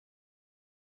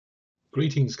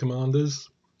Greetings, Commanders.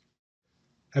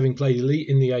 Having played Elite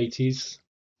in the 80s,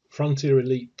 Frontier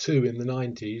Elite 2 in the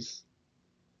 90s,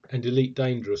 and Elite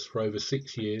Dangerous for over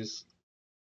 6 years,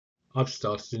 I've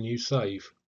started a new save.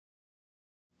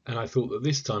 And I thought that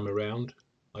this time around,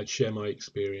 I'd share my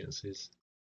experiences.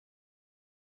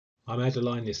 I'm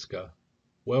Sidewinder.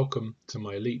 Welcome to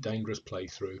my Elite Dangerous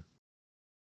playthrough.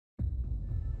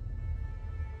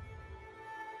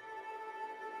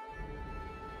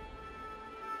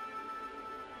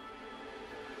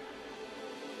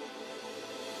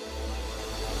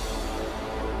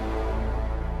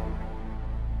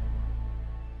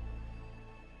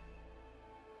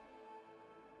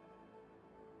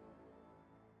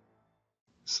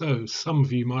 So, some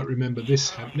of you might remember this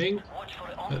happening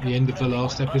at the end of the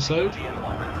last episode.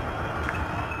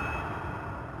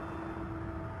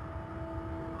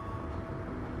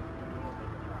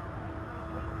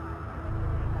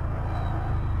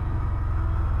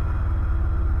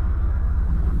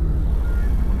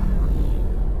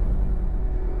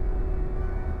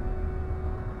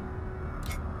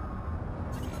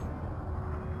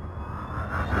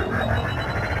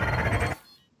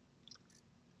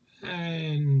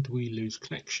 And we lose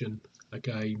connection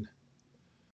again.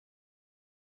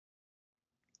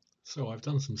 So I've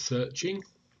done some searching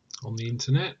on the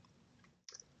internet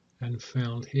and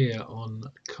found here on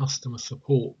customer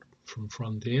support from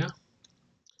Frontier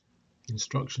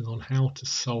instructions on how to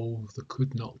solve the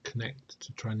could not connect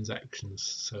to transactions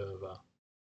server.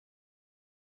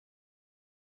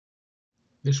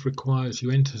 This requires you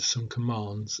enter some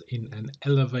commands in an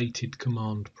elevated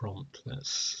command prompt.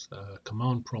 That's a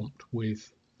command prompt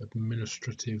with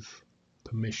administrative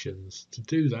permissions. To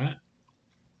do that,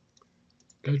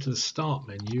 go to the Start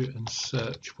menu and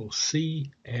search for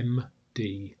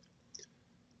CMD.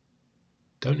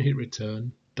 Don't hit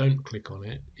return, don't click on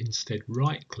it. Instead,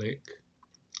 right click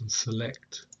and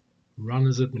select Run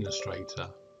as Administrator.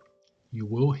 You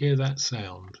will hear that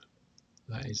sound.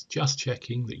 That is just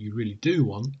checking that you really do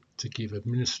want to give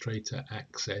administrator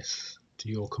access to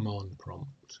your command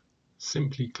prompt.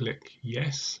 Simply click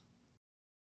Yes,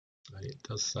 and it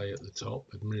does say at the top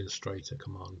Administrator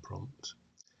Command Prompt.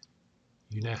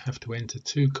 You now have to enter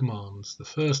two commands. The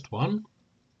first one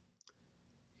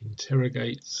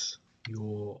interrogates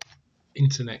your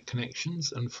internet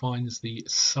connections and finds the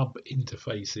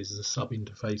subinterfaces. The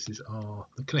subinterfaces are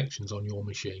the connections on your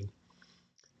machine.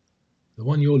 The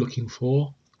one you're looking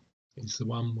for is the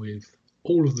one with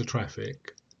all of the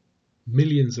traffic,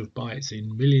 millions of bytes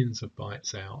in, millions of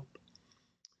bytes out.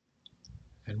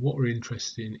 And what we're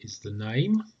interested in is the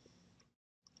name,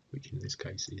 which in this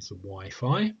case is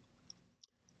Wi-Fi,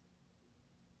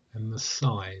 and the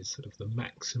size of the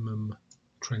maximum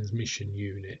transmission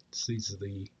units. This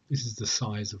is the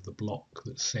size of the block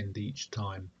that's sent each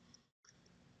time.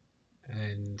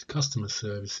 And customer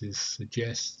services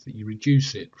suggests that you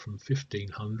reduce it from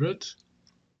 1500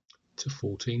 to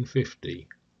 1450.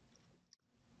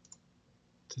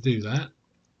 To do that,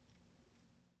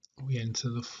 we enter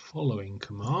the following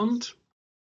command.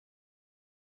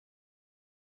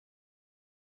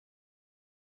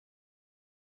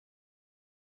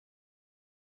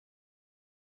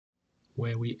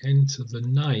 Where we enter the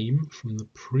name from the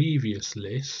previous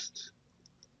list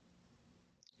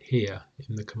here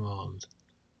in the command.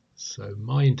 So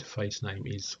my interface name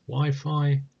is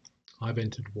Wi-Fi. I've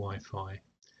entered Wi-Fi.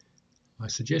 I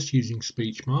suggest using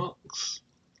speech marks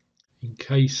in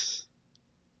case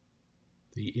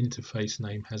the interface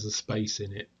name has a space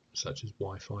in it, such as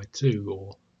Wi-Fi 2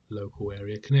 or local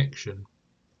area connection.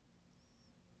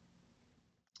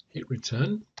 Hit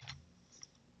return.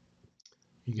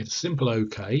 You get a simple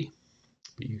OK,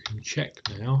 but you can check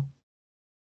now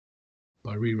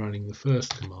by rerunning the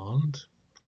first command,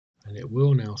 and it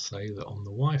will now say that on the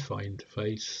Wi-Fi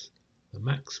interface the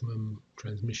maximum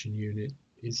transmission unit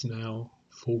is now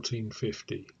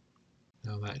 1450.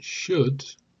 Now that should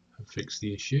have fixed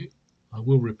the issue. I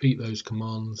will repeat those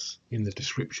commands in the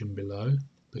description below,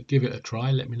 but give it a try.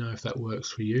 Let me know if that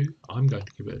works for you. I'm going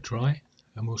to give it a try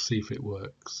and we'll see if it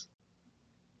works.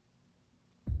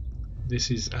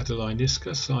 This is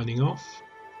Sidewinder signing off.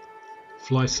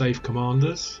 Fly safe,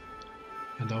 Commanders,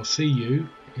 and I'll see you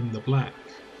in the black.